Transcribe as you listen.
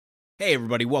Hey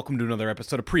everybody, welcome to another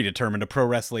episode of Predetermined, a pro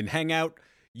wrestling hangout.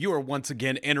 You are once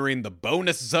again entering the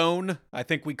bonus zone. I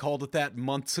think we called it that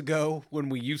months ago when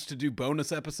we used to do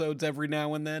bonus episodes every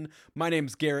now and then. My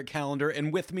name's Garrett Callender,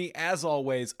 and with me, as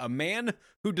always, a man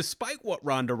who, despite what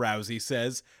Ronda Rousey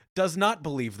says, does not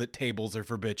believe that tables are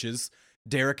for bitches,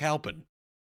 Derek Halpin.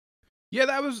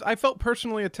 Yeah, I felt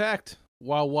personally attacked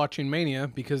while watching Mania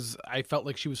because I felt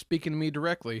like she was speaking to me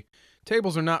directly.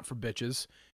 Tables are not for bitches,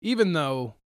 even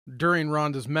though during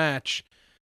Ronda's match,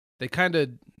 they kind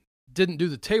of didn't do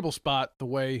the table spot the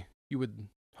way you would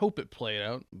hope it played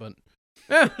out, but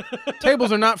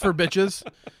tables are not for bitches.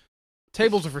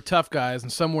 Tables are for tough guys,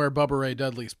 and somewhere Bubba Ray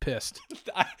Dudley's pissed.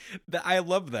 I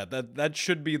love that. That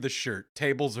should be the shirt.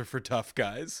 Tables are for tough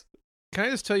guys. Can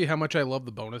I just tell you how much I love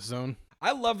the bonus zone?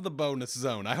 I love the bonus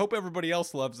zone. I hope everybody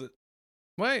else loves it.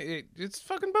 Well, it's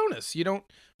fucking bonus.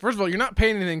 First of all, you're not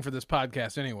paying anything for this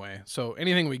podcast anyway, so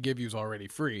anything we give you is already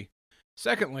free.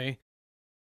 Secondly,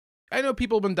 I know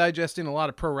people have been digesting a lot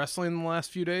of pro wrestling in the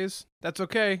last few days. That's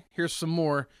okay. Here's some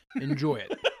more. Enjoy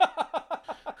it.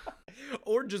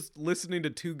 Or just listening to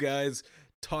two guys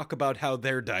talk about how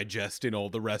they're digesting all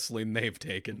the wrestling they've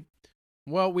taken.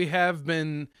 Well, we have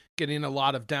been getting a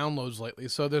lot of downloads lately,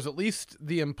 so there's at least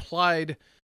the implied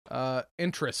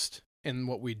interest in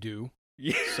what we do.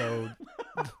 Yeah.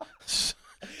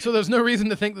 So there's no reason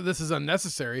to think that this is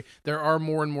unnecessary. There are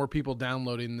more and more people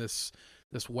downloading this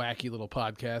wacky little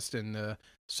podcast, and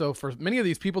so for many of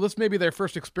these people, this may be their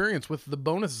first experience with the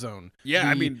bonus zone. Yeah,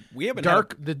 I mean, we haven't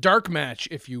the dark match,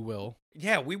 if you will.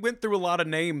 Yeah, we went through a lot of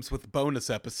names with bonus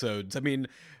episodes. I mean,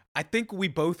 I think we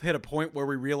both hit a point where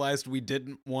we realized we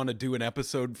didn't want to do an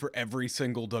episode for every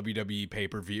single WWE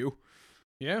pay-per-view.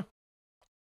 Yeah.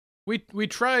 We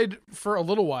tried for a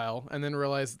little while and then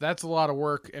realized that's a lot of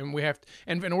work, and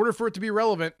and in order for it to be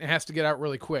relevant, it has to get out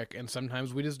really quick, and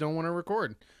sometimes we just don't want to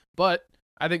record. But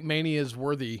I think Mania is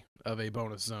worthy of a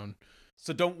bonus zone.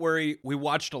 So don't worry, we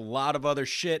watched a lot of other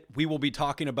shit. We will be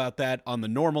talking about that on the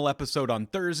normal episode on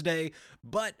Thursday.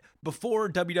 But before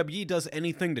WWE does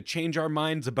anything to change our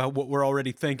minds about what we're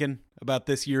already thinking about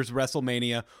this year's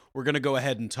WrestleMania, we're going to go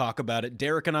ahead and talk about it.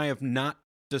 Derek and I have not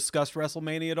discussed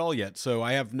WrestleMania at all yet, so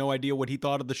I have no idea what he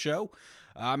thought of the show.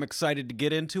 I'm excited to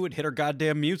get into it. Hit our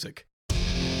goddamn music.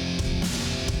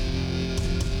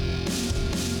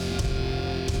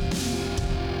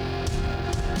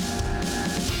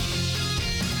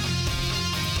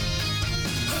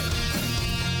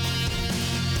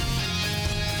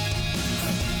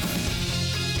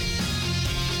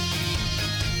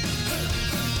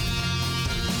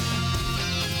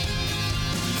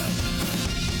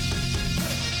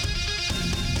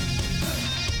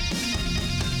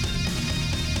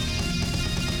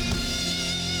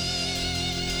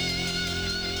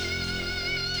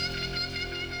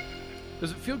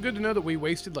 Does it feel good to know that we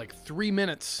wasted like 3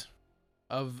 minutes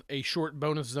of a short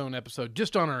bonus zone episode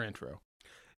just on our intro?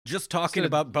 Just talking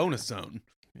about bonus zone.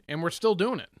 And we're still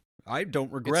doing it. I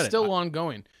don't regret it. It's still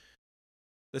ongoing.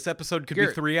 This episode could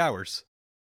Garrett, be 3 hours.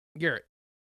 Garrett.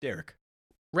 Derek.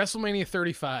 WrestleMania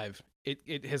 35.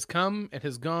 It has come. It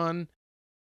has gone.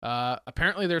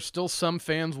 Apparently there's still some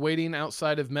fans waiting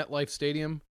outside of MetLife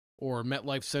Stadium or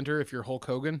MetLife Center if you're Hulk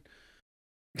Hogan.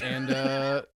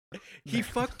 And he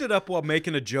fucked it up while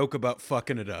making a joke about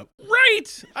fucking it up.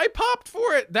 Right! I popped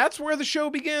for it. That's where the show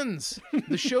begins.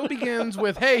 The show begins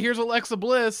with, hey, here's Alexa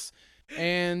Bliss.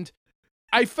 And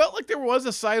I felt like there was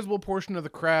a sizable portion of the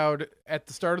crowd at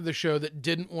the start of the show that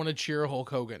didn't want to cheer Hulk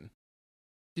Hogan.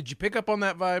 Did you pick up on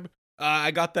that vibe?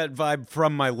 I got that vibe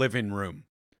from my living room.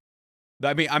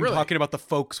 I mean, I'm Really? talking about the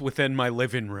folks within my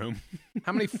living room.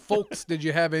 How many folks did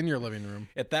you have in your living room?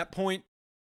 At that point,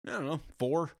 I don't know,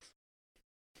 4.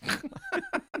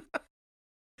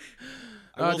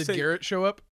 Did Garrett show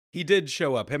up? He did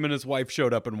show up. Him and his wife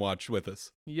showed up and watched with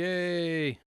us.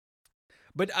 Yay.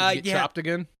 But Did you get chopped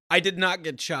again? I did not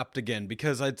get chopped again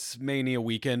because it's Mania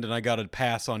weekend and I got a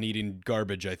pass on eating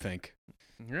garbage, I think.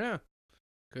 Yeah.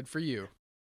 Good for you.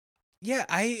 Yeah,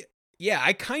 I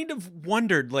kind of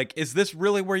wondered, like, is this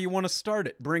really where you want to start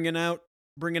it? Bringing out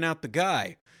the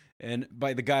guy. And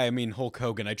by the guy, I mean Hulk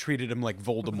Hogan. I treated him like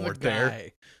Voldemort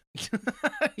there.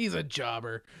 He's a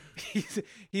jobber. He's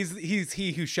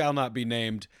he who shall not be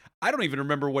named. I don't even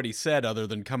remember what he said other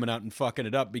than coming out and fucking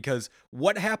it up, because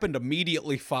what happened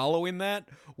immediately following that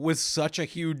was such a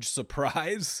huge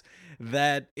surprise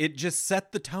that it just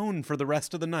set the tone for the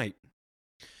rest of the night.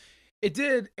 It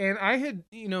did, and I had,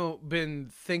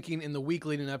 been thinking in the week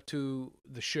leading up to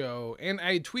the show, and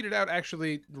I had tweeted out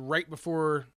actually right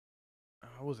before,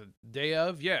 what was it, day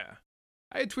of? Yeah.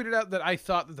 I had tweeted out that I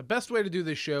thought that the best way to do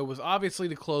this show was obviously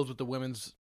to close with the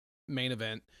women's main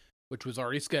event, which was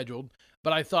already scheduled.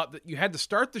 But I thought that you had to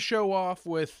start the show off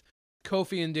with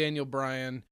Kofi and Daniel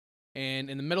Bryan, and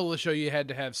in the middle of the show you had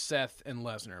to have Seth and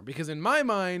Lesnar. Because in my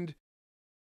mind,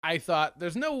 I thought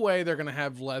there's no way they're going to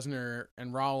have Lesnar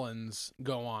and Rollins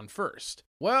go on first.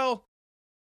 Well,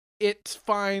 it's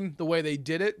fine the way they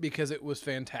did it because it was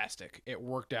fantastic. It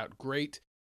worked out great.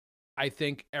 I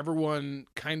think everyone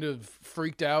kind of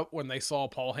freaked out when they saw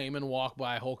Paul Heyman walk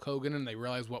by Hulk Hogan and they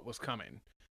realized what was coming.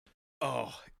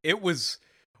 Oh, it was...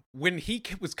 When he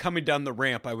was coming down the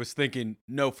ramp, I was thinking,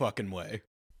 no fucking way.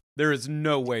 There is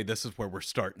no way this is where we're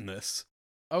starting this.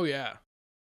 Oh, yeah.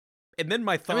 And then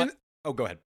my thought... Oh, go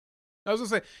ahead. I was going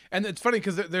to say, and it's funny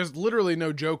because there's literally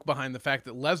no joke behind the fact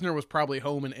that Lesnar was probably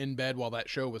home and in bed while that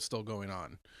show was still going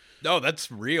on. No,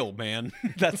 that's real, man.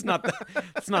 That's not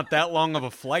that long of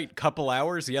a flight. Couple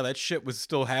hours. Yeah, that shit was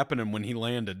still happening when he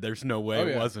landed. There's no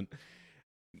way it wasn't.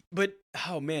 But,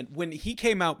 oh man, when he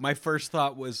came out, my first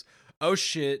thought was, oh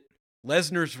shit,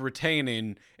 Lesnar's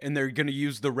retaining, and they're going to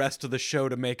use the rest of the show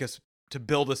to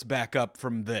build us back up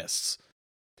from this.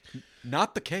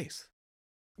 Not the case.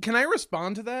 Can I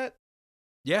respond to that?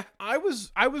 Yeah.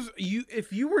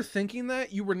 If you were thinking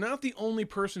that, you were not the only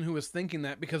person who was thinking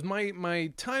that, because my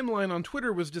timeline on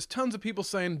Twitter was just tons of people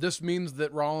saying this means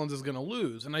that Rollins is going to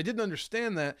lose. And I didn't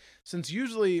understand that, since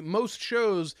usually most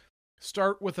shows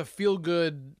start with a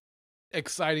feel-good,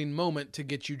 exciting moment to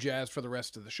get you jazzed for the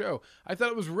rest of the show. I thought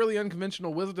it was really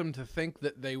unconventional wisdom to think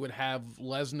that they would have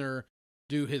Lesnar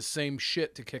do his same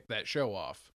shit to kick that show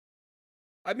off.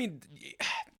 I mean,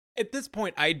 at this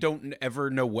point, I don't ever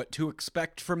know what to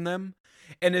expect from them.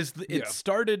 And it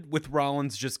started with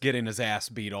Rollins just getting his ass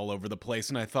beat all over the place,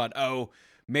 and I thought, oh,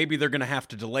 maybe they're going to have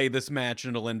to delay this match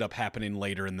and it'll end up happening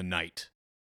later in the night.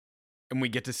 And we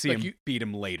get to see him beat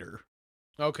him later.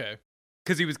 Okay.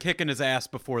 Because he was kicking his ass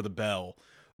before the bell.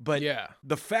 But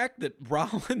the fact that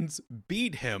Rollins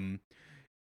beat him,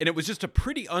 and it was just a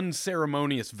pretty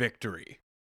unceremonious victory.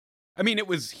 I mean, it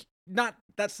was not,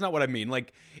 that's not what I mean.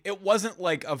 Like, it wasn't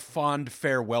like a fond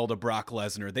farewell to Brock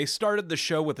Lesnar. They started the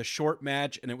show with a short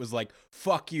match, and it was like,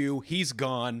 fuck you, he's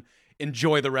gone.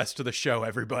 Enjoy the rest of the show,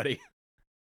 everybody.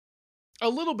 A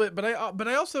little bit, but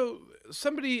I also,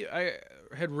 I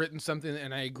had written something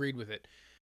and I agreed with it.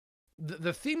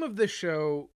 The theme of this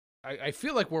show, I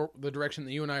feel like the direction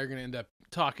that you and I are going to end up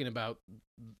talking about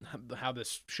how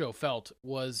this show felt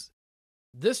was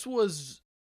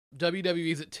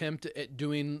WWE's attempt at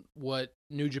doing what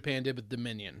New Japan did with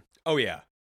Dominion. Oh, yeah.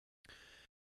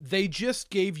 They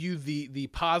just gave you the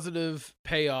positive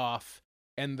payoff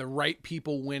and the right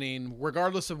people winning,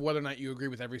 regardless of whether or not you agree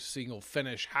with every single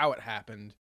finish, how it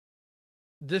happened.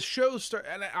 This show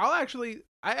and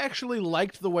I actually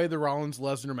liked the way the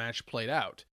Rollins-Lesnar match played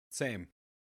out. Same.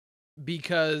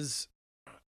 Because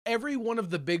every one of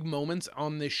the big moments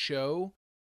on this show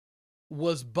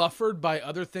was buffered by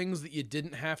other things that you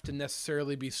didn't have to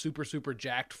necessarily be super, super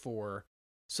jacked for,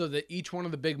 so that each one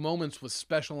of the big moments was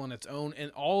special on its own,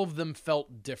 and all of them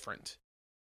felt different.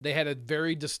 They had a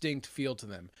very distinct feel to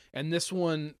them. And this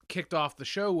one kicked off the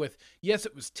show with, yes,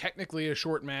 it was technically a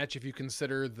short match if you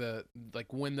consider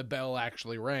when the bell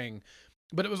actually rang,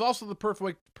 but it was also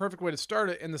the perfect way to start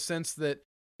it, in the sense that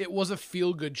it was a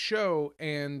feel-good show,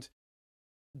 and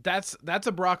that's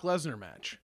a Brock Lesnar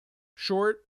match.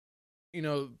 Short,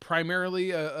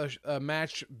 primarily a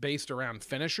match based around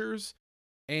finishers,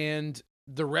 and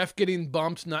the ref getting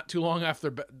bumped not too long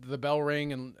after the bell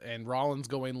ring, and Rollins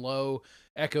going low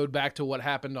echoed back to what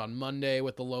happened on Monday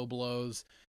with the low blows,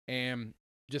 and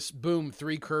just boom,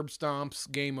 3 curb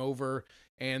stomps, game over.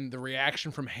 And the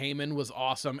reaction from Heyman was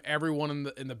awesome.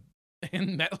 Everyone in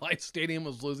MetLife Stadium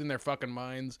was losing their fucking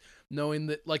minds, knowing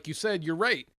that, like you said, you're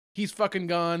right. He's fucking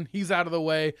gone. He's out of the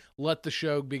way. Let the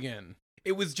show begin.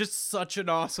 It was just such an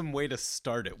awesome way to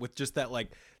start it, with just that,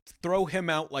 throw him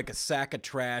out like a sack of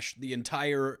trash. The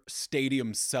entire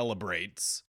stadium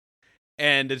celebrates.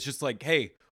 And it's just like,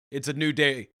 hey, it's a new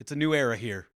day. It's a new era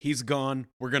here. He's gone.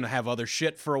 We're going to have other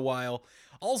shit for a while.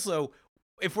 Also,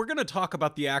 if we're going to talk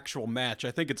about the actual match,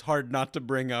 I think it's hard not to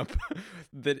bring up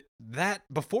that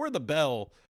before the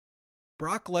bell,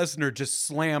 Brock Lesnar just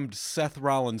slammed Seth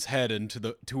Rollins' head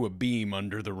to a beam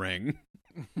under the ring.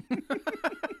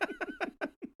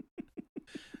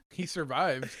 He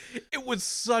survived. It was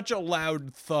such a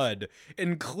loud thud,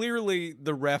 and clearly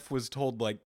the ref was told,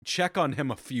 check on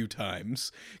him a few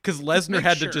times, because Lesnar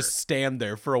had to just stand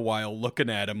there for a while looking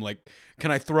at him like, can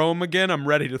I throw him again? I'm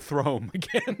ready to throw him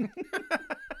again.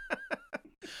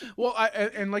 Well,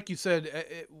 and like you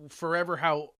said, forever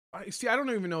I don't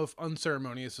even know if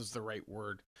unceremonious is the right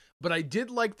word, but I did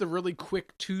like the really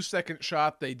quick 2-second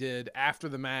shot they did after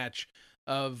the match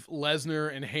of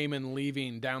Lesnar and Heyman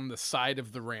leaving down the side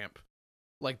of the ramp,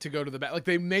 like to go to the back. Like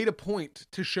they made a point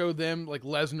to show them like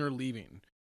Lesnar leaving,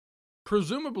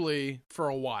 presumably for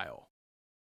a while.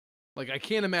 Like I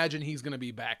can't imagine he's going to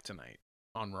be back tonight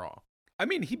on Raw. I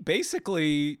mean,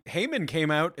 Heyman came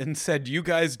out and said, you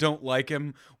guys don't like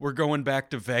him. We're going back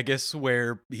to Vegas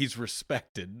where he's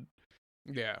respected.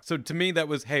 Yeah. So to me, that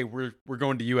was, hey, we're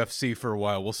going to UFC for a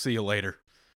while. We'll see you later.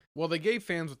 Well, they gave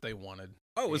fans what they wanted.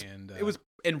 Oh,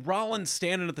 and Rollins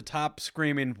standing at the top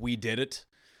screaming, we did it.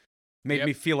 Made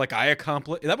me feel like I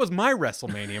accomplished. That was my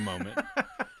WrestleMania moment.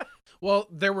 Well,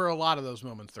 there were a lot of those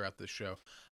moments throughout this show.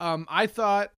 I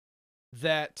thought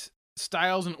that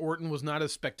Styles and Orton was not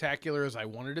as spectacular as I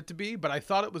wanted it to be, but I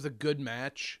thought it was a good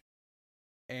match.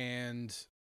 And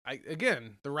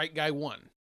the right guy won.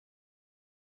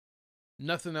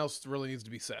 Nothing else really needs to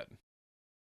be said.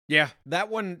 Yeah, that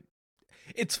one,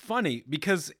 it's funny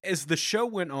because as the show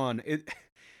went on,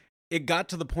 it got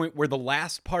to the point where the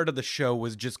last part of the show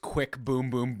was just quick boom,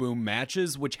 boom, boom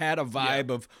matches, which had a vibe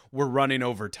of we're running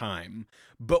over time.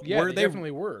 But they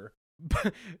definitely were.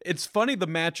 It's funny the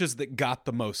matches that got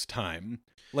the most time.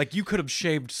 Like you could have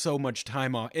shaved so much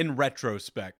time off in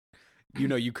retrospect.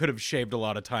 You could have shaved a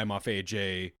lot of time off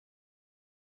AJ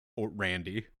or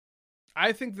Randy.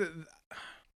 I think that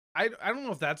I don't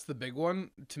know if that's the big one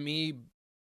to me,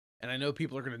 and I know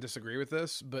people are going to disagree with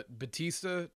this, but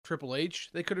Batista, Triple H,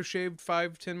 they could have shaved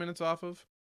 5-10 minutes off of.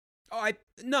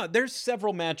 No, there's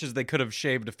several matches they could have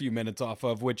shaved a few minutes off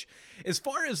of, which as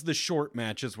far as the short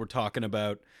matches we're talking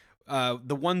about,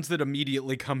 the ones that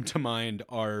immediately come to mind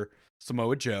are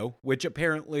Samoa Joe, which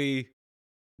apparently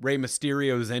Rey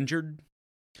Mysterio's injured.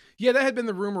 Yeah, that had been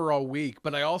the rumor all week,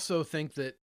 but I also think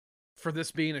that for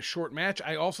this being a short match,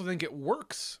 I also think it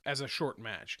works as a short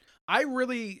match. I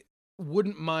really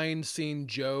wouldn't mind seeing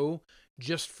Joe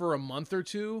just for a month or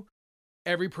two.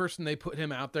 Every person they put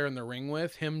him out there in the ring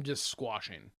with, him just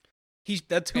squashing.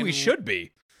 That's who he should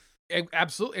be.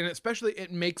 Absolutely, and especially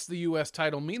it makes the U.S.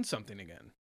 title mean something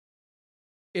again.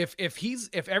 If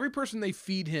every person they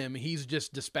feed him, he's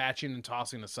just dispatching and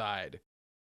tossing aside,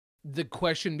 the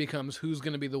question becomes who's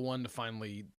going to be the one to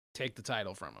finally take the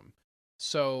title from him.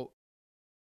 So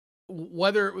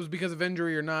whether it was because of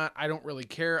injury or not, I don't really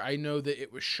care. I know that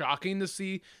it was shocking to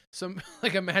see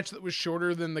like a match that was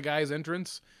shorter than the guy's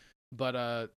entrance, but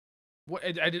I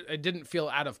didn't feel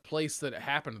out of place that it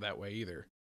happened that way either.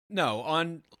 No,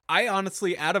 I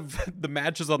honestly, out of the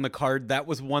matches on the card, that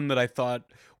was one that I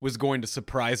thought was going to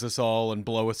surprise us all and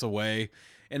blow us away.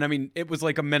 And I mean, it was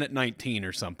like a minute 19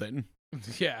 or something.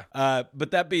 Yeah.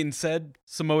 But that being said,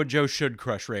 Samoa Joe should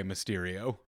crush Rey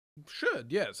Mysterio. Should,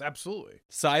 yes, absolutely.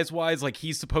 Size-wise, like,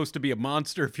 he's supposed to be a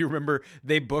monster. If you remember,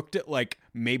 they booked it like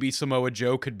maybe Samoa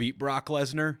Joe could beat Brock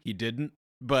Lesnar. He didn't,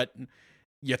 but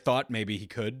you thought maybe he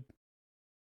could.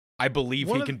 I believe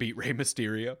he can beat Rey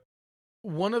Mysterio.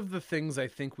 One of the things I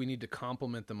think we need to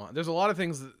compliment them on, there's a lot of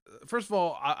things that, first of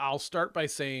all, I'll start by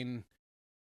saying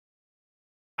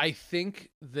I think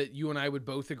that you and I would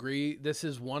both agree this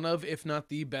is one of, if not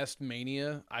the best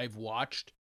Mania I've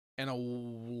watched in a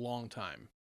long time.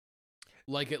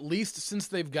 Like, at least since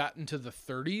they've gotten to the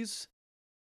 30s,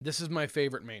 this is my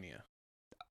favorite Mania.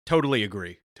 Totally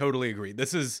agree.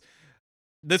 This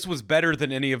was better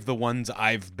than any of the ones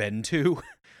I've been to.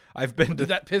 Did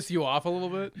that piss you off a little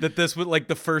bit? That this was like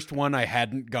the first one I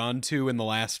hadn't gone to in the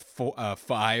last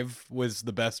 5 was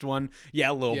the best one.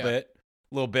 Yeah, a little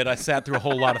bit. I sat through a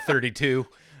whole lot of 32.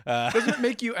 Doesn't it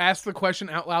make you ask the question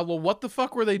out loud? Well, what the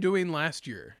fuck were they doing last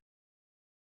year?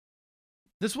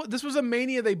 This was a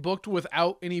Mania they booked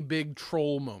without any big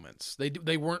troll moments.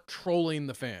 They weren't trolling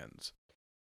the fans.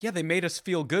 Yeah, they made us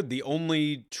feel good. The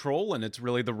only troll and it's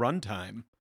really the runtime.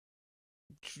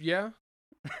 Yeah.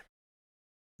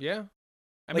 Yeah.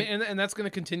 I mean, and that's going to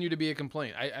continue to be a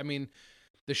complaint. I mean,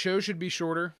 the show should be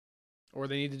shorter, or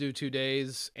they need to do 2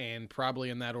 days, and probably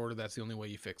in that order, that's the only way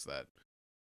you fix that.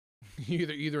 You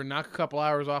either knock a couple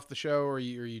hours off the show, or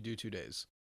you do 2 days.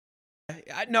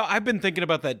 No, I've been thinking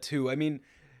about that too. I mean,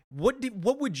 what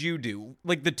would you do?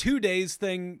 Like the 2 days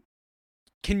thing,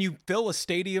 can you fill a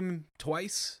stadium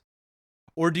twice?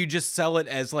 Or do you just sell it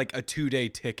as like a 2-day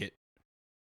ticket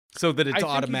so that it's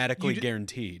automatically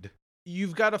guaranteed?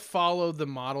 You've got to follow the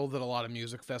model that a lot of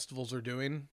music festivals are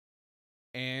doing.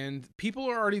 And people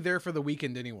are already there for the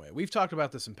weekend anyway. We've talked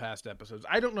about this in past episodes.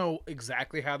 I don't know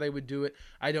exactly how they would do it.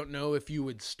 I don't know if you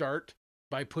would start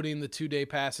by putting the 2-day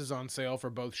passes on sale for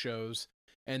both shows,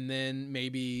 and then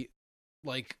maybe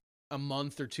like a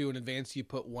month or two in advance you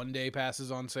put 1-day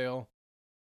passes on sale.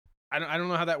 I don't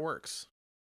know how that works,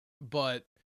 but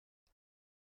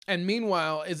And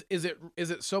meanwhile, is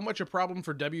it so much a problem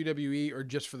for WWE or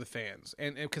just for the fans?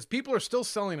 And because people are still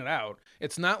selling it out,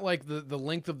 it's not like the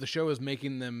length of the show is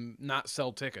making them not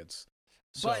sell tickets.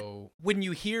 But So when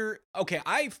you hear, okay,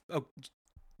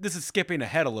 this is skipping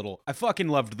ahead a little. I fucking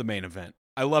loved the main event.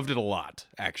 I loved it a lot,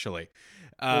 actually.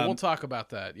 well, we'll talk about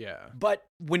that. Yeah. But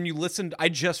when you listened, I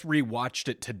just rewatched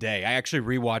it today. I actually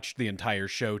rewatched the entire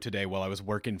show today while I was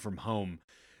working from home.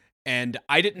 And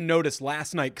I didn't notice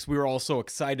last night because we were all so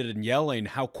excited and yelling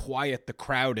how quiet the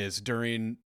crowd is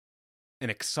during an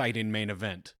exciting main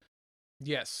event.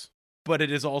 Yes. But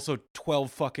it is also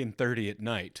 12:30 at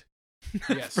night.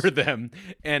 Yes. For them,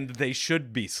 and they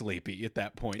should be sleepy at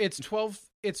that point. It's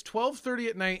 12:30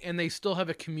 at night, and they still have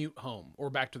a commute home or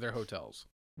back to their hotels.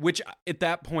 Which at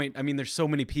that point, I mean, there's so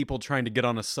many people trying to get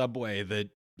on a subway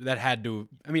that had to.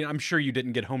 I mean, I'm sure you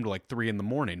didn't get home to like 3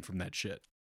 a.m. from that shit.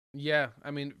 Yeah,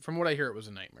 I mean, from what I hear, it was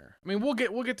a nightmare. I mean, we'll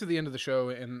get to the end of the show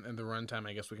and the runtime.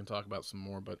 I guess we can talk about some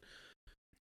more. But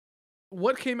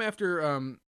what came after?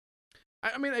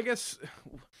 I mean, I guess,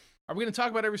 are we going to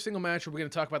talk about every single match, or are we going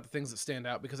to talk about the things that stand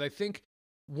out? Because I think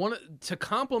to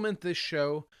complement this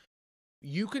show,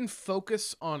 you can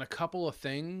focus on a couple of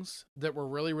things that were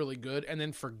really, really good, and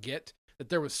then forget that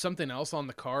there was something else on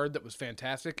the card that was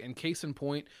fantastic. And case in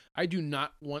point, I do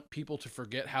not want people to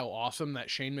forget how awesome that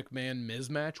Shane McMahon Miz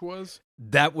match was.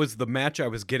 That was the match I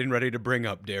was getting ready to bring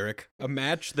up, Derek. A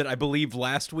match that I believe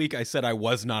last week I said I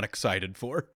was not excited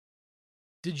for.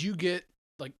 Did you get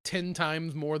like 10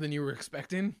 times more than you were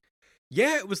expecting?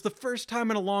 Yeah, it was the first time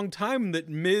in a long time that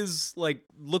Miz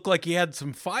looked like he had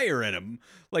some fire in him.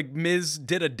 Like Miz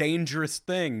did a dangerous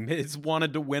thing. Miz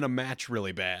wanted to win a match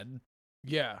really bad.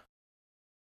 Yeah.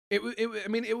 I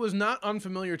mean, it was not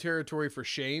unfamiliar territory for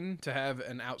Shane to have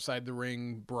an outside the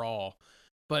ring brawl,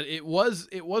 but it was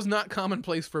not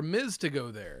commonplace for Miz to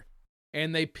go there.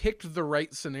 And they picked the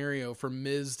right scenario for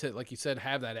Miz to, like you said,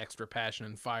 have that extra passion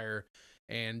and fire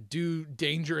and do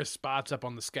dangerous spots up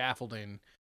on the scaffolding,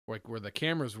 like where the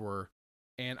cameras were.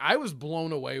 And I was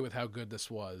blown away with how good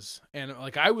this was. And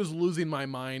like, I was losing my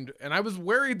mind, and I was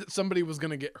worried that somebody was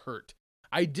going to get hurt.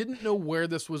 I didn't know where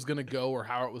this was going to go or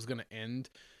how it was going to end.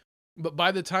 But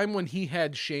by the time when he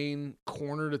had Shane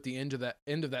cornered at the end of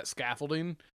that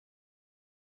scaffolding,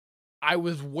 I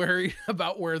was worried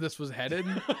about where this was headed.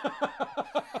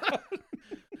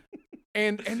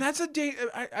 and that's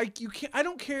I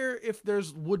don't care if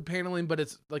there's wood paneling, but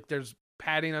it's like there's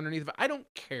padding underneath of it. I don't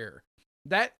care.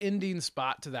 That ending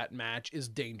spot to that match is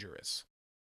dangerous.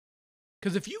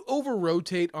 Because if you over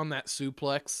rotate on that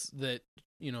suplex that,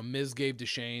 Miz gave to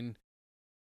Shane,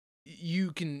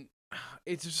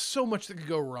 it's just so much that could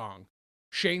go wrong.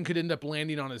 Shane could end up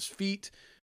landing on his feet.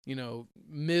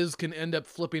 Miz can end up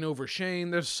flipping over Shane.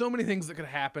 There's so many things that could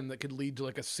happen that could lead to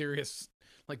like a serious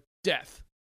death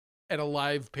at a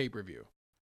live pay-per-view.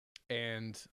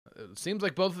 And it seems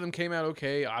like both of them came out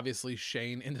okay. Obviously,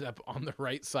 Shane ended up on the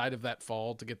right side of that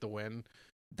fall to get the win.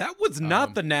 That was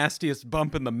not the nastiest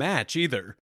bump in the match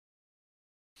either.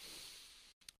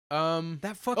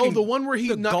 That fucking the one where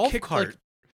he golf kicked, cart.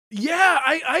 Yeah,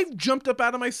 I jumped up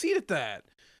out of my seat at that.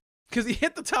 Because he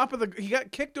hit the top of he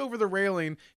got kicked over the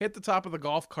railing, hit the top of the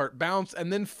golf cart, bounced,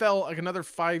 and then fell like another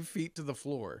 5 feet to the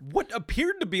floor. What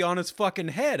appeared to be on his fucking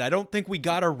head. I don't think we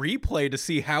got a replay to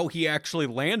see how he actually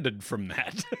landed from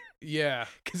that. Yeah.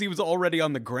 Because he was already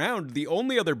on the ground. The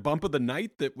only other bump of the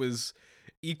night that was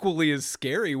equally as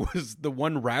scary was the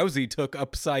one Rousey took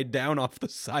upside down off the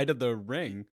side of the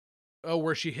ring. Oh,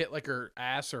 where she hit like her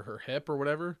ass or her hip or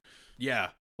whatever? Yeah.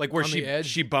 Like where on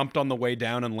she bumped on the way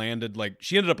down and landed,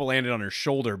 she ended up landing on her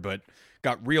shoulder, but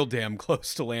got real damn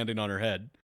close to landing on her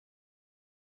head.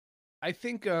 I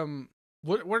think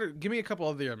give me a couple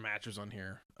of the matches on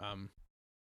here.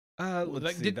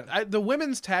 Let's see. The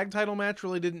women's tag title match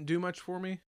really didn't do much for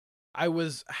me. I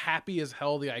was happy as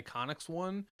hell the Iconics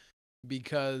won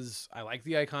because I like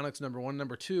the Iconics, number one.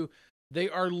 Number two, they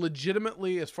are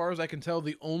legitimately, as far as I can tell,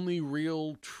 the only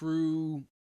real true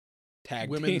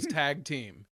women's tag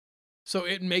team. So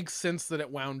it makes sense that it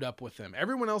wound up with them.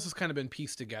 Everyone else has kind of been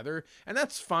pieced together, and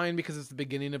that's fine because it's the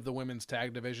beginning of the women's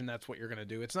tag division. That's what you're going to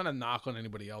do. It's not a knock on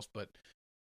anybody else, but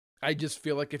I just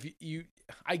feel like if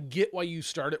I get why you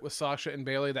start it with Sasha and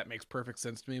Bayley. That makes perfect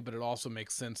sense to me, but it also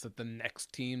makes sense that the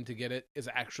next team to get it is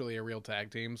actually a real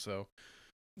tag team. So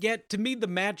yeah, to me, the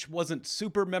match wasn't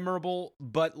super memorable,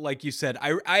 but like you said,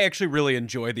 I actually really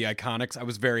enjoyed the Iconics. I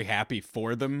was very happy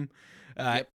for them.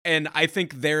 Yep. And I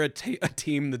think they're a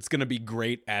team that's going to be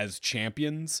great as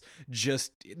champions.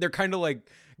 They're kind of like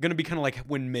going to be kind of like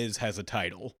when Miz has a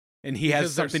title and he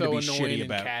has something to be shitty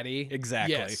about. Catty.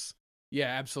 Exactly. Yes. Yeah,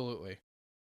 absolutely.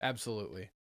 Absolutely.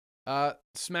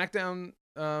 SmackDown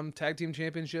Tag Team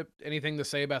Championship. Anything to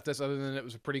say about this other than it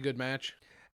was a pretty good match?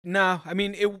 No, I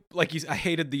mean, I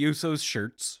hated the Usos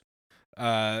shirts.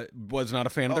 Was not a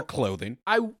fan of their clothing.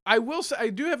 I will say, I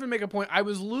do have to make a point. I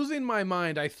was losing my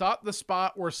mind. I thought the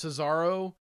spot where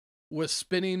Cesaro was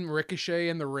spinning Ricochet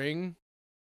in the ring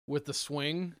with the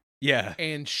swing. Yeah.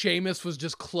 And Sheamus was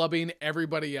just clubbing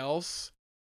everybody else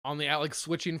on the out, like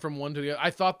switching from one to the other.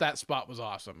 I thought that spot was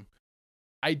awesome.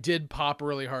 I did pop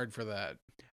really hard for that.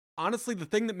 Honestly, the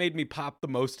thing that made me pop the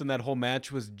most in that whole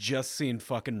match was just seeing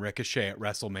fucking Ricochet at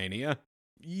WrestleMania.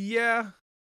 Yeah.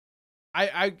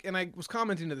 I was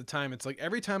commenting at the time, it's like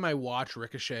every time I watch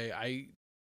Ricochet,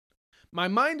 my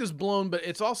mind is blown, but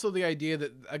it's also the idea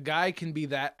that a guy can be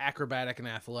that acrobatic and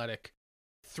athletic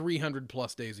 300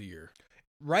 plus days a year.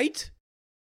 Right?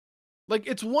 Like,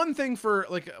 it's one thing for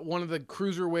like one of the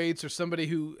cruiserweights or somebody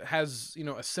who has,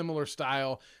 a similar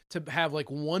style to have like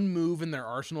one move in their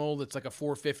arsenal that's like a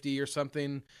 450 or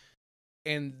something,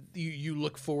 and you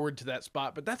look forward to that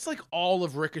spot. But that's like all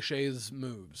of Ricochet's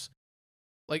moves.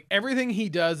 Like, everything he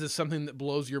does is something that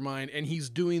blows your mind, and he's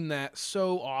doing that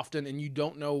so often, and you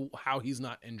don't know how he's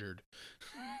not injured.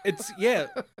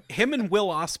 Him and Will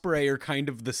Ospreay are kind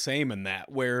of the same in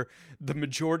that, where the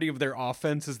majority of their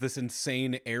offense is this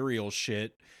insane aerial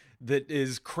shit that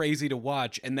is crazy to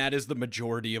watch, and that is the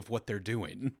majority of what they're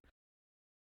doing.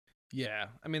 Yeah,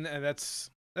 I mean, that's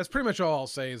pretty much all I'll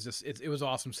say is just it was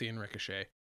awesome seeing Ricochet.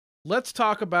 Let's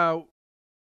talk about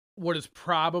what is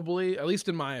probably, at least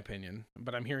in my opinion,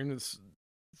 but I'm hearing this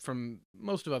from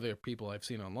most of other people I've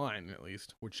seen online, at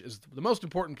least, which is the most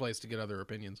important place to get other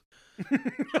opinions.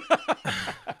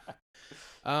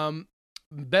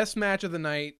 Best match of the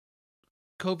night,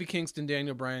 Kofi Kingston,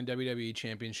 Daniel Bryan, WWE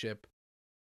Championship.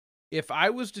 If I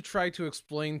was to try to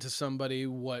explain to somebody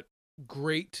what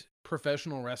great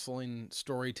professional wrestling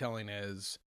storytelling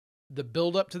is, the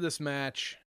build up to this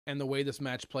match and the way this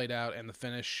match played out and the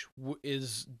finish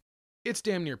it's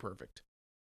damn near perfect.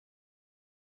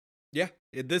 Yeah,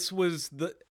 this was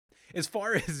as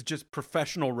far as just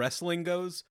professional wrestling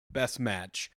goes, best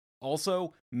match.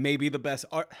 Also, maybe the best,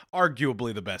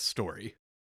 arguably the best story.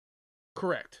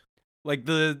 Correct. Like,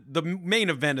 the main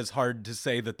event is hard to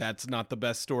say that that's not the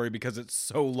best story because it's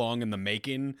so long in the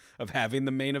making of having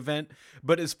the main event.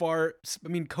 But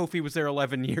Kofi was there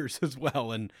 11 years as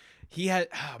well. And he had,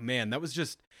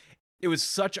 it was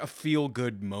such a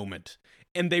feel-good moment.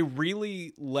 And they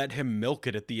really let him milk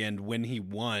it at the end when he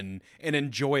won and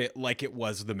enjoy it like it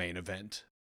was the main event.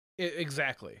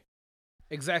 Exactly.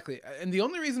 And the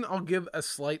only reason I'll give a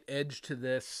slight edge to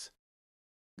this,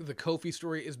 the Kofi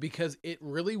story, is because it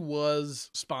really was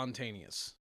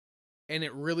spontaneous. And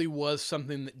it really was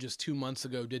something that just 2 months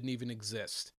ago didn't even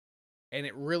exist. And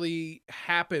it really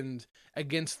happened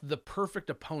against the perfect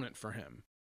opponent for him.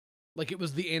 Like, it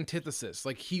was the antithesis.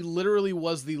 Like, he literally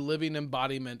was the living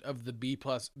embodiment of the B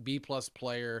plus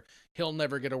player, he'll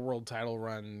never get a world title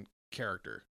run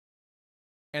character.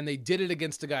 And they did it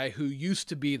against a guy who used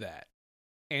to be that.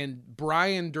 And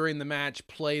Bryan, during the match,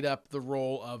 played up the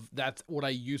role of, that's what I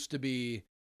used to be,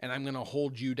 and I'm going to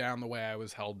hold you down the way I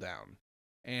was held down.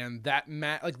 And that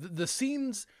like, the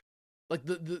scenes, like,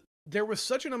 there was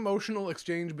such an emotional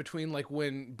exchange between, like,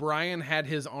 when Bryan had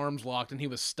his arms locked and he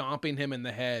was stomping him in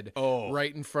the head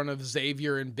right in front of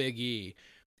Xavier and Big E.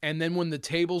 And then when the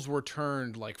tables were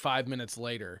turned, like, 5 minutes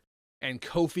later, and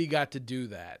Kofi got to do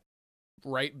that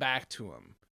right back to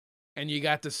him. And you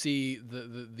got to see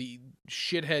the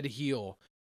shithead heel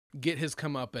get his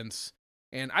comeuppance.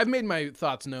 And I've made my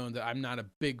thoughts known that I'm not a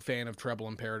big fan of Trouble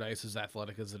in Paradise, as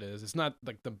athletic as it is. It's not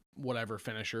like the whatever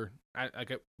finisher.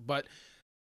 But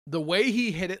the way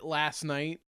he hit it last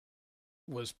night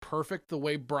was perfect. The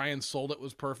way Bryan sold it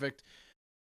was perfect.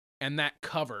 And that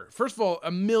cover, first of all,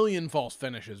 a million false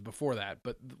finishes before that.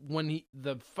 But when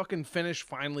the fucking finish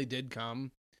finally did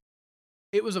come,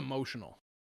 it was emotional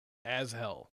as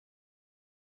hell.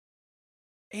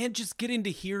 And just getting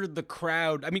to hear the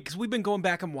crowd. I mean, because we've been going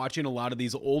back and watching a lot of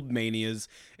these old Manias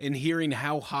and hearing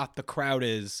how hot the crowd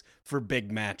is for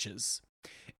big matches.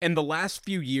 And the last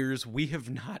few years, we've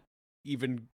not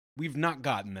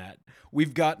gotten that.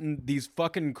 We've gotten these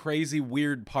fucking crazy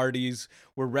weird parties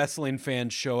where wrestling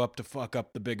fans show up to fuck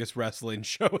up the biggest wrestling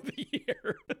show of the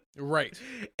year. Right.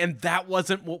 And that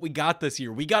wasn't what we got this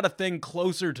year. We got a thing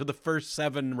closer to the first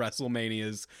 7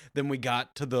 WrestleManias than we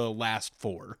got to the last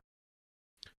 4.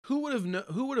 Who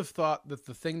would have thought that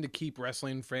the thing to keep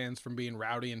wrestling fans from being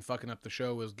rowdy and fucking up the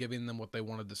show was giving them what they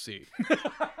wanted to see?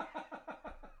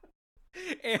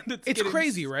 And it's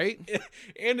crazy, right?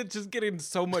 And it's just getting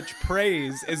so much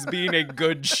praise as being a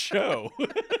good show.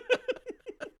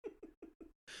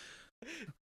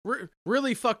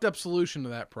 Really fucked up solution to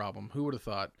that problem. Who would have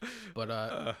thought?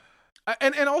 But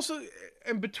and also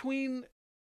between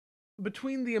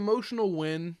the emotional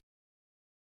win,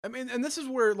 I mean, and this is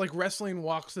where like wrestling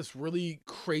walks this really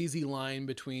crazy line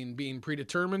between being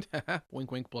predetermined,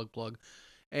 wink wink plug plug,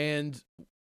 and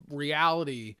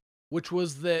reality, which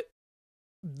was that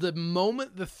the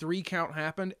moment the 3 count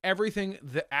happened, everything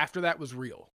that after that was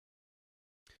real.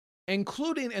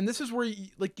 Including, and this is where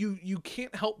you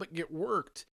can't help but get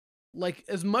worked. Like,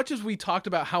 as much as we talked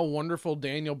about how wonderful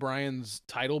Daniel Bryan's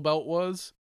title belt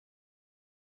was,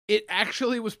 it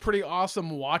actually was pretty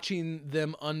awesome watching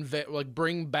them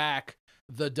bring back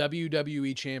the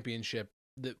WWE Championship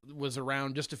that was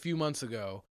around just a few months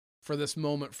ago for this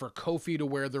moment for Kofi to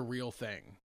wear the real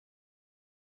thing.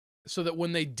 So that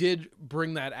when they did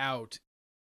bring that out,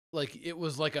 like, it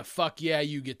was like a fuck yeah,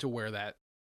 you get to wear that.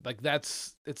 Like,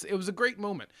 it was a great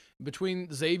moment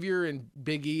between Xavier and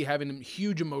Big E having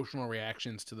huge emotional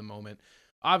reactions to the moment.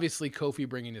 Obviously, Kofi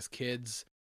bringing his kids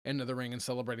into the ring and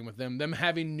celebrating with them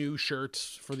having new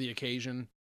shirts for the occasion.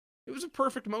 It was a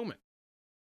perfect moment.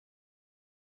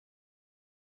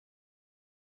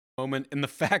 And the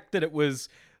fact that it was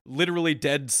literally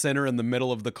dead center in the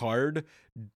middle of the card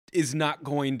is not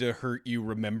going to hurt you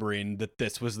remembering that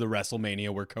this was the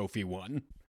WrestleMania where Kofi won.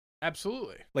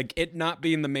 Absolutely. Like, it not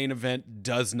being the main event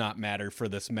does not matter for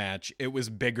this match. It was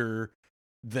bigger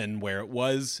than where it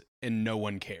was, and no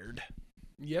one cared.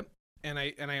 Yep. And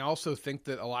I also think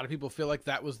that a lot of people feel like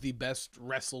that was the best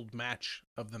wrestled match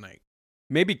of the night.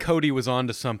 Maybe Cody was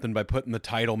onto something by putting the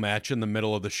title match in the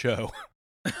middle of the show.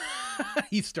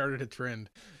 He started a trend.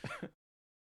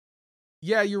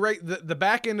 Yeah, you're right. The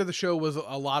back end of the show was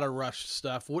a lot of rushed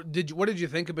stuff. What did you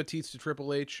think of Batista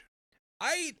Triple H?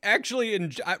 I actually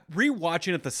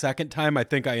rewatching it the second time. I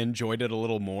think I enjoyed it a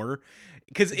little more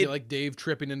because you like Dave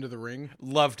tripping into the ring.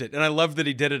 Loved it, and I love that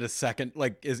he did it a second.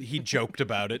 Like, as he joked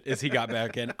about it as he got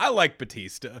back in. I like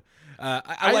Batista.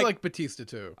 I like Batista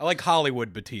too. I like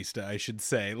Hollywood Batista, I should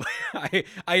say.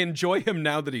 I enjoy him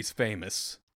now that he's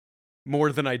famous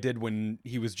more than I did when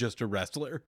he was just a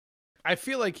wrestler. I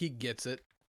feel like he gets it.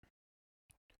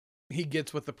 He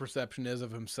gets what the perception is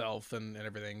of himself and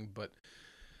everything, but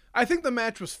I think the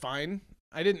match was fine.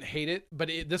 I didn't hate it, but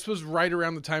this was right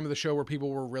around the time of the show where people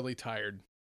were really tired.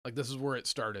 Like, this is where it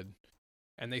started.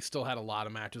 And they still had a lot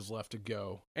of matches left to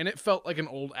go. And it felt like an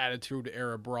old Attitude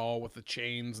Era brawl with the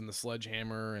chains and the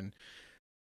sledgehammer. And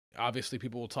obviously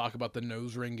people will talk about the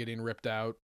nose ring getting ripped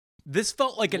out. This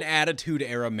felt like an Attitude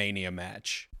Era Mania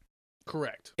match.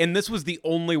 Correct. And this was the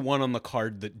only one on the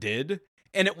card that did.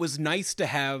 And it was nice to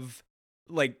have,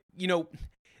 like, you know,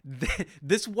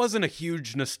 this wasn't a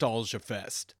huge nostalgia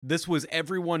fest. This was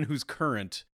everyone who's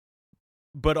current,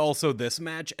 but also this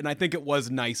match. And I think it was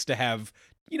nice to have,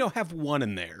 you know, have one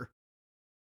in there.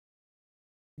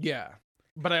 Yeah.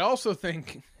 But I also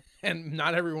think, and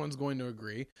not everyone's going to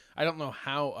agree, I don't know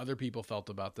how other people felt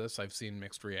about this. I've seen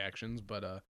mixed reactions,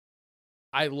 but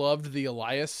I loved the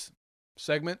Elias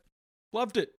segment.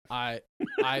 Loved it. I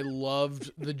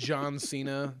loved the John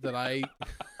Cena that I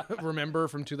remember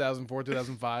from 2004,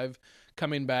 2005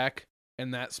 coming back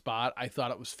in that spot. I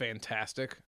thought it was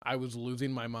fantastic. I was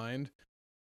losing my mind.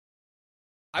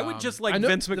 I would just like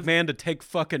Vince McMahon to take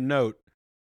fucking note.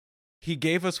 He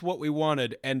gave us what we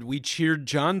wanted, and we cheered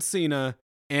John Cena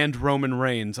and Roman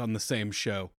Reigns on the same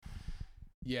show.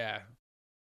 Yeah.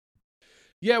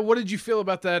 Yeah, what did you feel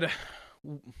about that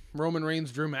Roman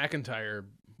Reigns, Drew McIntyre,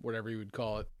 whatever you would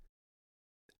call it?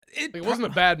 It wasn't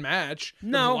a bad match.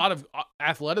 No. There was a lot of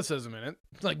athleticism in it.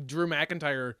 Like, Drew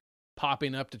McIntyre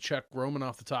popping up to check Roman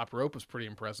off the top rope was pretty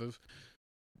impressive.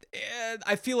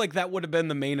 I feel like that would have been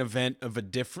the main event of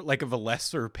a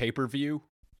lesser pay-per-view.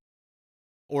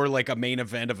 Or like a main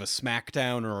event of a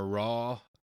SmackDown or a Raw.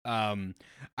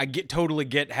 I totally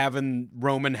get having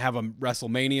Roman have a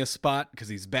WrestleMania spot because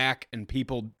he's back and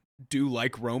people do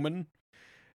like Roman.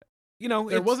 You know,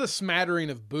 there was a smattering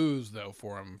of boos though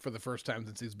for him for the first time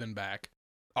since he's been back.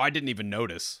 Oh, I didn't even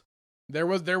notice. There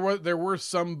were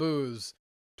some boos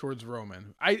towards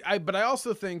Roman. But I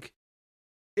also think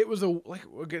it was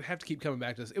we're gonna have to keep coming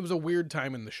back to this. It was a weird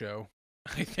time in the show.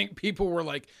 I think people were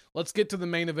like, let's get to the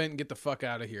main event and get the fuck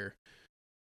out of here.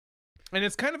 And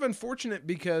it's kind of unfortunate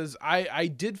because I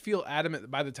did feel adamant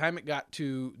by the time it got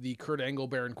to the Kurt Angle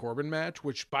Baron Corbin match,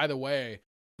 which, by the way,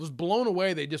 was blown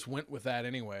away. They just went with that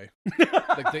anyway.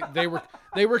 Like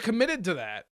they were committed to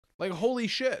that. Like, holy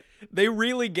shit. They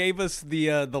really gave us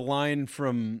the line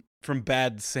from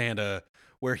Bad Santa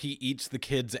where he eats the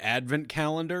kid's advent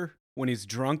calendar when he's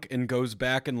drunk and goes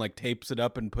back and like tapes it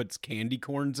up and puts candy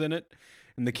corns in it.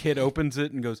 And the kid opens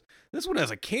it and goes, "This one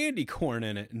has a candy corn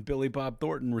in it." And Billy Bob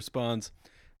Thornton responds,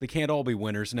 "They can't all be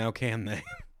winners now, can they?"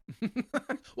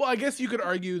 Well, I guess you could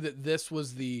argue that this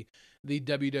was the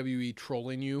WWE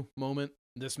trolling you moment,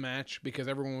 this match, because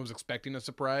everyone was expecting a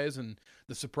surprise, and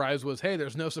the surprise was, hey,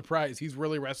 there's no surprise. He's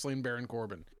really wrestling Baron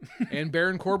Corbin. And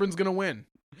Baron Corbin's going to win.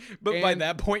 But by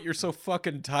that point, you're so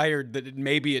fucking tired that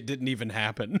maybe it didn't even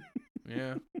happen.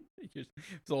 Yeah. You're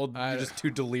just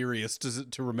too delirious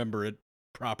to remember it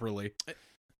properly.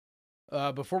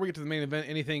 Before we get to the main event,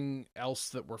 anything else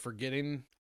that we're forgetting?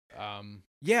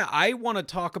 Yeah, I want to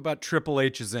talk about Triple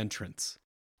H's entrance.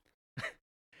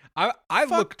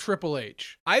 Fuck Triple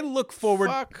H. I look forward.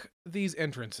 Fuck these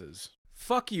entrances.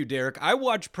 Fuck you, Derek. I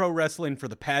watch pro wrestling for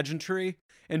the pageantry.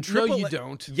 And No, you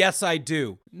don't. Yes, I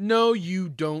do. No, you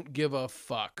don't give a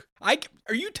fuck. Are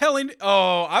you telling?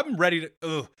 Oh, I'm ready to.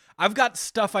 Ugh. I've got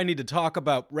stuff I need to talk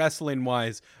about wrestling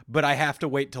wise, but I have to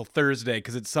wait till Thursday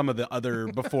because it's some of the other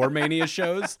before Mania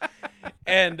shows.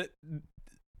 And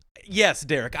yes,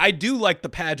 Derek, I do like the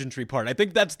pageantry part. I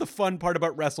think that's the fun part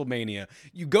about WrestleMania.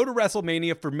 You go to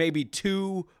WrestleMania for maybe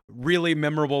 2 really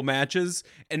memorable matches,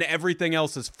 and everything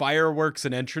else is fireworks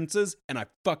and entrances, and I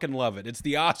fucking love it. It's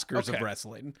the Oscars of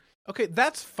wrestling. Okay,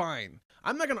 that's fine.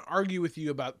 I'm not going to argue with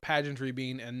you about pageantry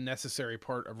being a necessary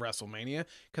part of WrestleMania,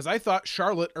 because I thought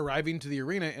Charlotte arriving to the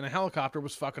arena in a helicopter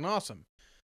was fucking awesome.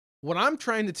 What I'm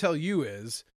trying to tell you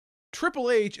is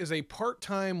Triple H is a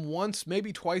part-time, once,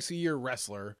 maybe twice a year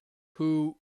wrestler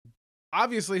who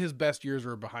obviously his best years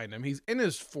are behind him. He's in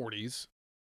his 40s.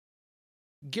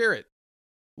 Garrett,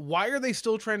 why are they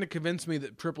still trying to convince me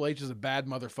that Triple H is a bad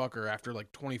motherfucker after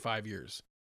like 25 years?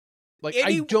 Like,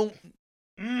 I don't...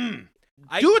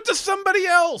 Do it to somebody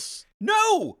else!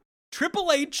 No!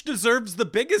 Triple H deserves the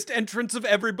biggest entrance of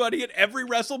everybody at every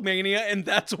WrestleMania, and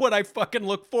that's what I fucking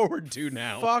look forward to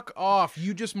now. Fuck off.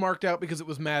 You just marked out because it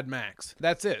was Mad Max.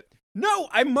 That's it. No,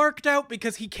 I marked out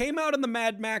because he came out in the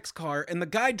Mad Max car, and the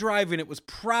guy driving it was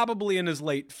probably in his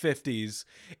late 50s.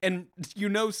 And,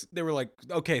 they were like,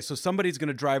 okay, so somebody's going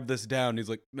to drive this down. He's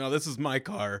like, no, this is my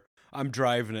car. I'm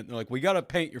driving it. And they're like, we got to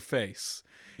paint your face.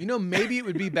 Maybe it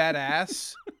would be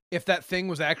badass if that thing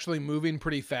was actually moving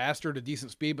pretty fast or at a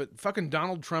decent speed, but fucking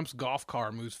Donald Trump's golf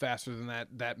car moves faster than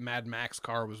that Mad Max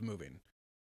car was moving.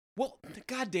 Well,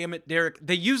 God damn it, Derek.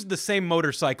 They used the same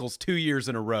motorcycles 2 years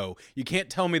in a row. You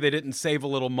can't tell me they didn't save a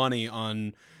little money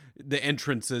on the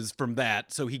entrances from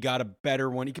that, so he got a better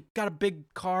one. He got a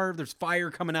big car. There's fire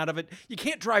coming out of it. You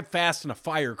can't drive fast in a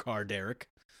fire car, Derek.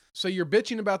 So you're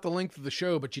bitching about the length of the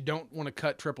show, but you don't want to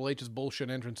cut Triple H's bullshit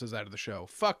entrances out of the show.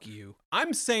 Fuck you.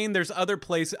 I'm saying there's other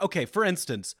places. Okay, for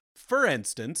instance,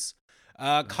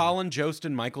 Colin Jost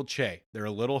and Michael Che. They're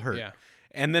a little hurt. Yeah.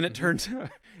 And then it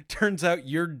turns out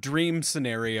your dream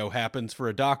scenario happens for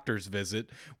a doctor's visit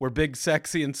where Big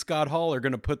Sexy and Scott Hall are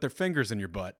going to put their fingers in your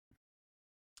butt.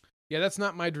 Yeah, that's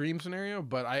not my dream scenario,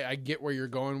 but I get where you're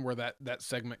going, where that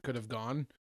segment could have gone.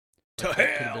 To hell. Could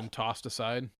have been tossed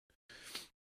aside.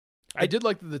 I did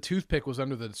like that the toothpick was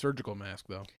under the surgical mask,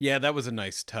 though. Yeah, that was a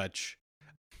nice touch.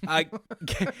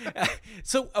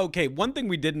 So, okay, one thing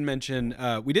we didn't mention,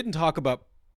 we didn't talk about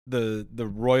the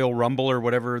Royal Rumble or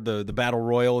whatever, the Battle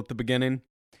Royal at the beginning.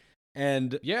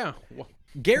 And yeah,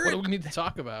 Garrett, what do we need to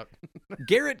talk about?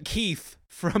 Garrett Keith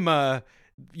from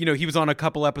he was on a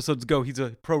couple episodes ago. He's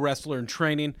a pro wrestler in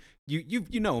training.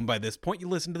 You know him by this point. You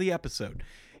listened to the episode.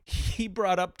 He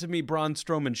brought up to me Braun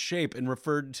Strowman's shape and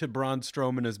referred to Braun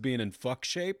Strowman as being in fuck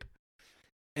shape.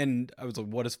 And I was like,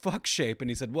 what is fuck shape? And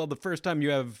he said, well, the first time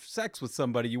you have sex with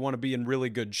somebody, you want to be in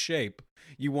really good shape.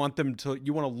 You want to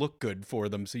look good for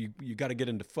them. So you got to get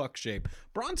into fuck shape.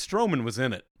 Braun Strowman was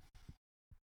in it.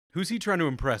 Who's he trying to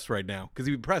impress right now? Because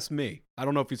he impressed me. I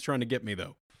don't know if he's trying to get me,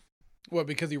 though. What,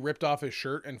 because he ripped off his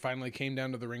shirt and finally came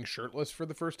down to the ring shirtless for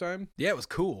the first time? Yeah, it was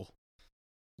cool.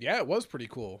 Yeah, it was pretty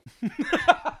cool.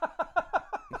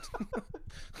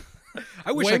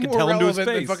 I wish I could tell him to his face.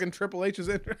 Than fucking Triple H's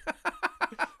in.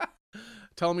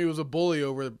 Tell him he was a bully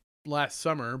over last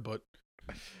summer, but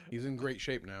he's in great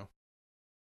shape now.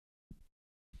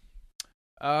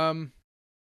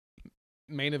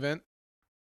 Main event.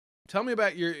 Tell me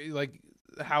about your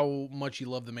how much you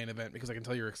love the main event, because I can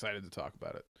tell you're excited to talk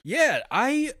about it. Yeah,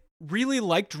 I really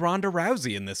liked Ronda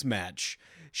Rousey in this match.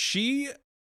 She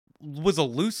was a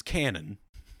loose cannon.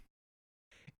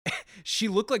 She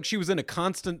looked like she was in a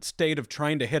constant state of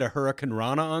trying to hit a Hurricane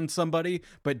Rana on somebody,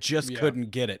 but just couldn't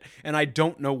get it. And I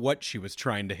don't know what she was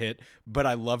trying to hit, but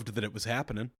I loved that it was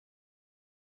happening.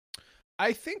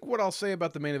 I think what I'll say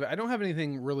about the main event, I don't have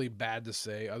anything really bad to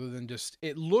say other than just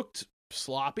it looked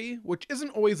sloppy, which isn't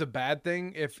always a bad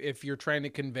thing if you're trying to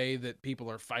convey that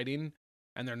people are fighting.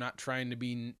 and they're not trying to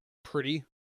be pretty.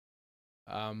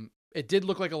 It did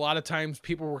look like a lot of times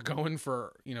people were going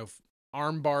for,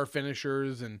 arm bar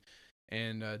finishers and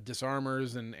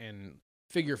disarmers and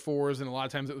figure fours, and a lot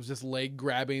of times it was just leg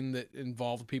grabbing that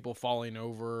involved people falling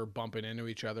over, bumping into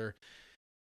each other.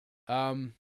 But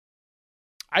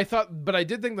I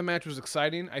did think the match was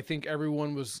exciting. I think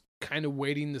everyone was kind of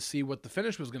waiting to see what the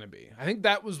finish was going to be. I think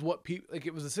that was what people, like,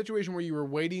 it was a situation where you were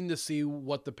waiting to see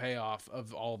what the payoff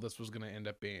of all of this was going to end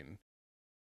up being.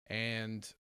 And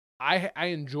I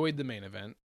enjoyed the main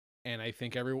event, and I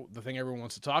think the thing everyone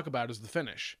wants to talk about is the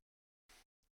finish.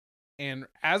 And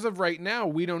as of right now,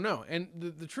 we don't know. And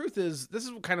the truth is, this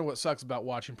is kind of what sucks about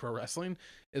watching pro wrestling,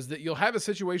 is that you'll have a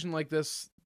situation like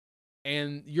this,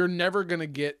 and you're never going to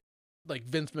get like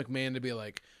Vince McMahon to be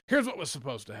like, here's what was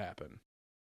supposed to happen.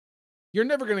 You're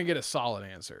never going to get a solid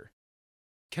answer.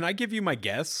 Can I give you my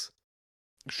guess?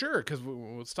 Sure, because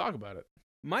let's talk about it.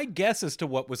 My guess as to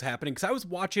what was happening, because I was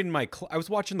watching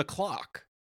the clock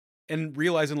and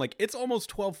realizing like it's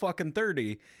almost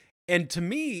 12:30, and to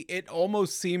me it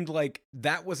almost seemed like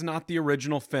that was not the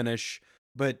original finish,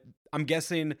 but I'm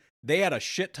guessing they had a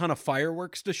shit ton of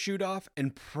fireworks to shoot off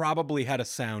and probably had a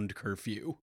sound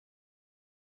curfew.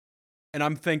 And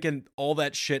I'm thinking all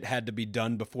that shit had to be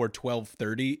done before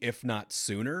 12:30, if not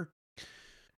sooner.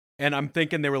 And I'm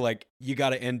thinking they were like, you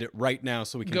got to end it right now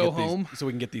so we can go home, so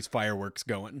we can get these fireworks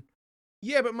going.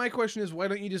 Yeah, but my question is, why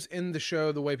don't you just end the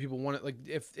show the way people want it? Like,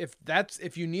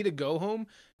 if you need to go home,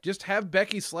 just have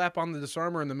Becky slap on the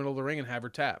disarmer in the middle of the ring and have her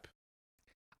tap.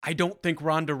 I don't think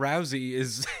Ronda Rousey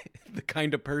is the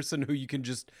kind of person who you can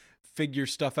just figure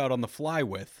stuff out on the fly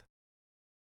with.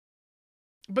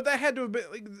 But that had to have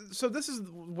been like. So this is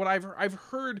what I've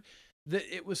heard,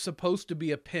 that it was supposed to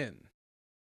be a pin.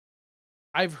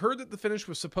 I've heard that the finish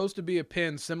was supposed to be a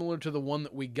pin similar to the one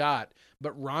that we got,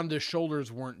 but Ronda's shoulders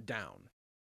weren't down.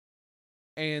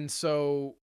 And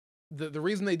so the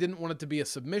reason they didn't want it to be a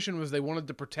submission was they wanted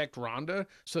to protect Ronda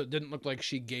so it didn't look like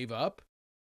she gave up.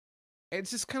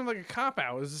 It's just kind of like a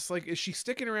cop-out. It's just like, is she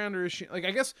sticking around, or is she... Like,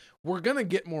 I guess we're going to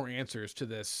get more answers to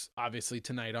this, obviously,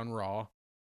 tonight on Raw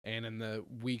and in the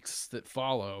weeks that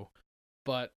follow.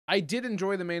 But I did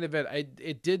enjoy the main event.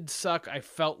 It did suck. I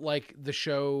felt like the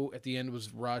show at the end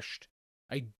was rushed.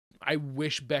 I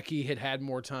wish Becky had had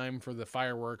more time for the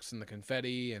fireworks and the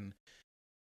confetti, and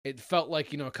it felt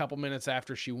like, a couple minutes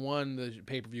after she won, the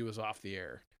pay-per-view was off the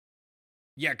air.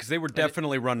 Yeah, because they were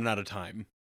definitely running out of time.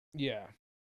 Yeah.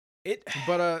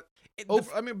 But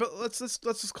let's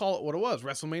just call it what it was.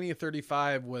 WrestleMania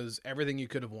 35 was everything you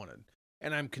could have wanted.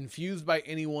 And I'm confused by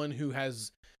anyone who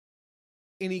has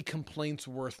any complaints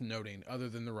worth noting other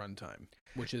than the runtime,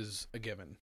 which is a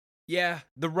given. Yeah,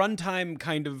 the runtime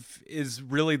kind of is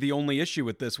really the only issue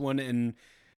with this one, and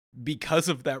because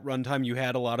of that runtime, you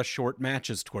had a lot of short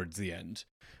matches towards the end.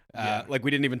 Yeah. Like,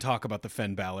 we didn't even talk about the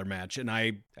Finn Balor match, and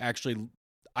I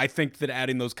think that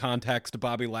adding those contacts to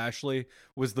Bobby Lashley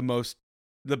was the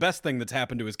best thing that's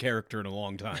happened to his character in a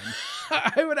long time.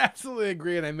 I would absolutely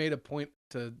agree, and I made a point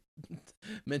to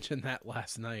mention that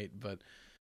last night, but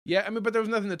yeah, but there was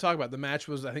nothing to talk about. The match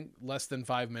was, I think, less than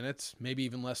 5 minutes, maybe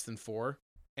even less than 4.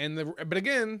 But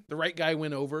again, the right guy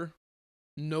went over.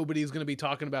 Nobody's going to be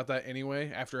talking about that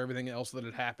anyway after everything else that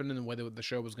had happened and the way that the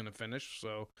show was going to finish.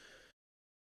 So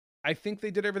I think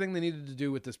they did everything they needed to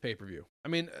do with this pay-per-view. I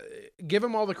mean, give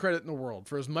them all the credit in the world.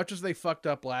 For as much as they fucked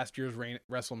up last year's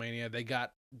WrestleMania, they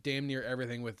got damn near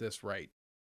everything with this right.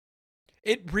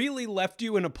 It really left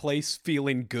you in a place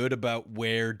feeling good about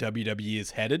where WWE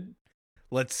is headed.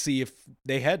 Let's see if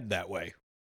they head that way.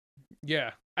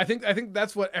 Yeah, I think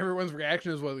that's what everyone's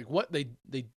reaction is. Like, what they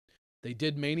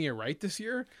did Mania right this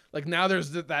year? Like, now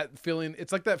there's that feeling.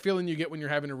 It's like that feeling you get when you're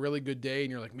having a really good day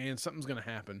and you're like, man, something's gonna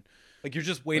happen. Like, you're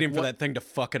just waiting for that thing to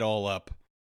fuck it all up.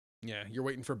 Yeah, you're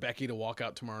waiting for Becky to walk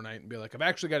out tomorrow night and be like, I've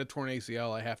actually got a torn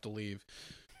ACL. I have to leave.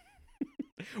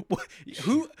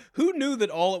 Who knew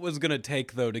that all it was going to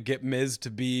take, though, to get Miz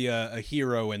to be a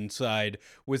hero inside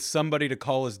was somebody to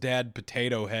call his dad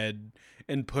Potato Head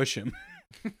and push him?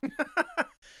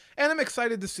 And I'm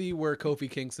excited to see where Kofi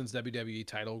Kingston's WWE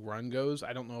title run goes.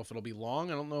 I don't know if it'll be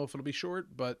long. I don't know if it'll be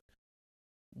short, but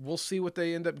we'll see what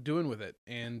they end up doing with it.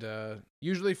 And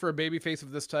usually for a babyface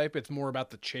of this type, it's more about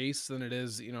the chase than it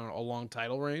is, a long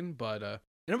title reign. But and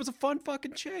it was a fun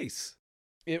fucking chase.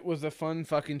 It was a fun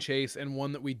fucking chase, and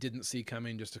one that we didn't see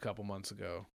coming just a couple months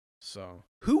ago. So,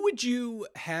 who would you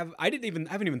have? I haven't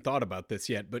even thought about this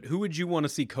yet, but who would you want to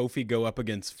see Kofi go up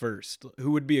against first? Who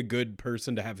would be a good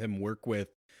person to have him work with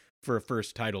for a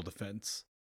first title defense?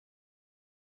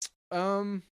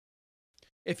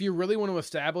 If you really want to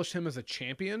establish him as a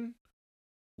champion,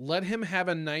 Let him have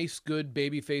a nice, good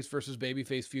babyface versus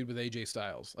babyface feud with AJ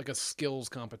Styles, like a skills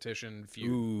competition feud.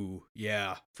 Ooh,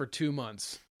 yeah. For 2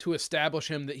 months to establish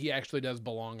him that he actually does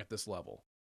belong at this level.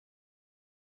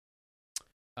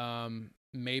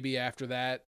 Maybe after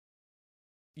that,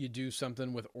 you do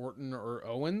something with Orton or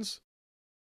Owens.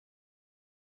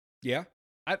 Yeah.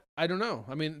 I don't know.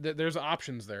 I mean, there's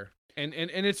options there. And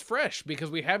it's fresh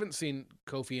because we haven't seen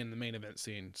Kofi in the main event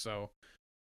scene. So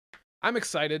I'm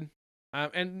excited.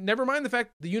 And never mind the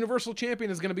fact the Universal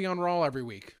Champion is going to be on Raw every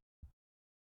week.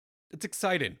 It's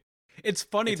exciting. It's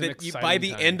funny It's an that exciting by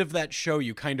the time. end of that show,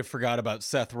 you kind of forgot about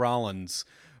Seth Rollins.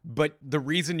 But the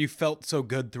reason you felt so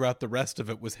good throughout the rest of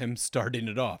it was him starting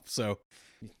it off. So,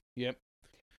 yep.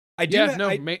 I do.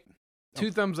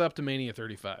 Two thumbs up to Mania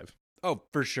 35. Oh,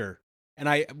 for sure.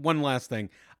 And one last thing.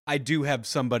 I do have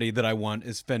somebody that I want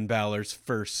as Finn Balor's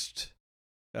first.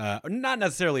 Not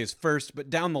necessarily his first, but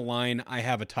down the line, I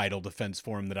have a title defense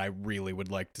for him that I really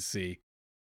would like to see.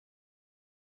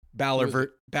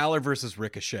 Balor versus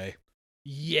Ricochet.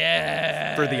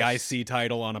 Yes. For the IC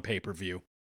title on a pay-per-view.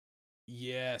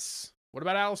 Yes. What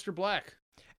about Aleister Black?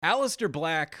 Aleister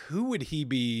Black, who would he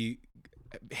be?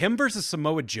 Him versus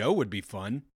Samoa Joe would be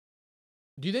fun.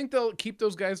 Do you think they'll keep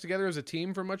those guys together as a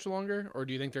team for much longer? Or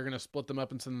do you think they're going to split them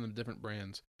up and send them different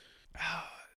brands?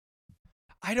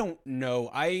 I don't know.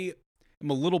 I am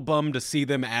a little bummed to see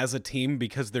them as a team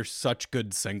because they're such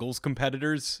good singles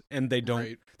competitors and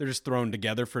they're just thrown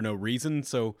together for no reason.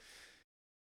 So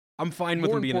I'm fine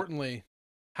with them being. More importantly,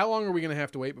 how long are we going to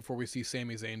have to wait before we see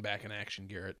Sami Zayn back in action,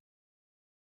 Garrett?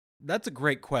 That's a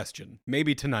great question.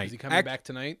 Maybe tonight. Is he coming back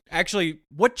tonight? Actually,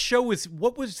 what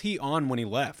was he on when he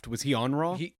left? Was he on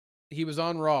Raw? He was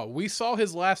on Raw. We saw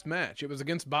his last match. It was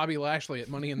against Bobby Lashley at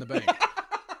Money in the Bank.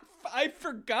 I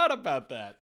forgot about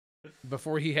that.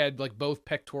 Before he had like both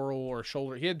pectoral or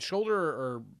shoulder. He had shoulder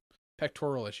or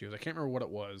pectoral issues. I can't remember what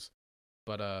it was.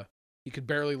 But he could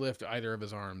barely lift either of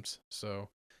his arms. So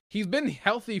he's been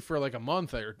healthy for like a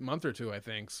month or two, I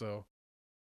think. So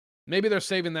maybe they're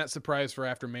saving that surprise for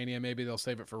after Mania. Maybe they'll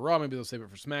save it for Raw. Maybe they'll save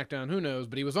it for SmackDown. Who knows?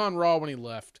 But he was on Raw when he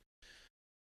left.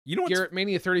 You know what? Garrett,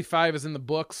 Mania 35 is in the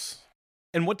books.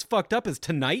 And what's fucked up is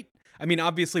tonight. I mean,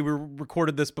 obviously we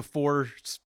recorded this before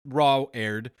Raw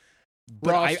aired.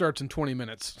 Raw starts in 20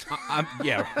 minutes.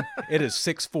 Yeah, it is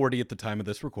 6:40 at the time of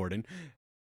this recording.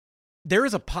 There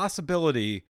is a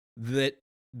possibility that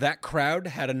crowd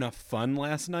had enough fun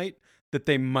last night that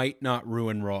they might not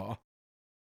ruin Raw.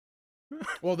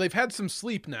 Well, they've had some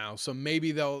sleep now, so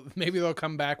maybe they'll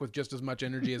come back with just as much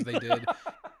energy as they did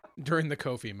during the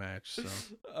Kofi match. So,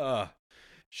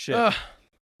 shit.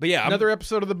 But yeah, another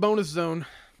episode of the Bonus Zone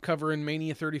covering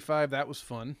Mania 35. That was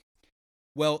fun.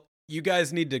 Well, you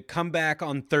guys need to come back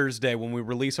on Thursday when we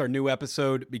release our new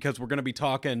episode because we're going to be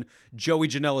talking Joey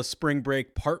Janela's Spring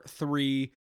Break Part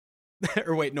 3.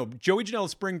 Joey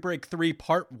Janela's Spring Break 3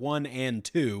 Part 1 and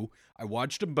 2. I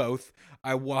watched them both.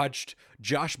 I watched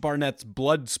Josh Barnett's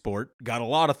Bloodsport. Got a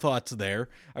lot of thoughts there.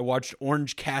 I watched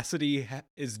Orange Cassidy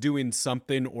is doing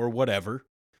something or whatever.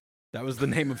 That was the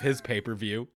name of his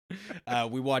pay-per-view.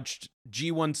 We watched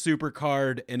G1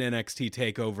 Supercard and NXT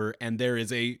TakeOver, and there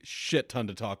is a shit ton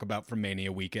to talk about from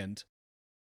Mania weekend.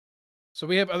 So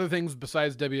we have other things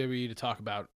besides WWE to talk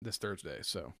about this Thursday,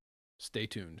 so stay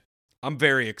tuned. I'm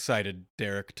very excited,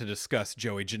 Derek, to discuss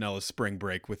Joey Janela's Spring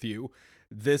Break with you.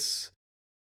 This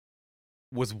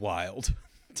was wild,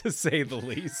 to say the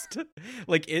least.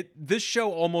 This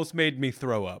show almost made me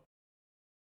throw up.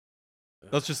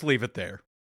 Let's just leave it there.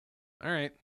 All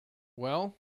right.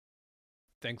 Well,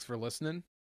 thanks for listening.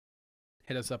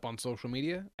 Hit us up on social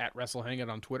media at WrestleHangout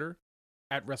on Twitter,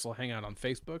 at WrestleHangout on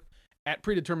Facebook, at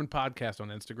Predetermined Podcast on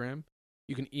Instagram.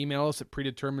 You can email us at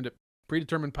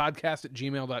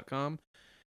predeterminedpodcast@gmail.com.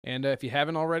 And if you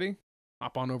haven't already,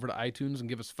 hop on over to iTunes and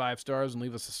give us 5 stars and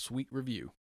leave us a sweet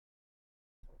review.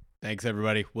 Thanks,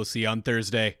 everybody. We'll see you on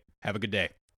Thursday. Have a good day.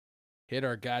 Hit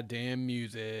our goddamn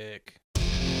music.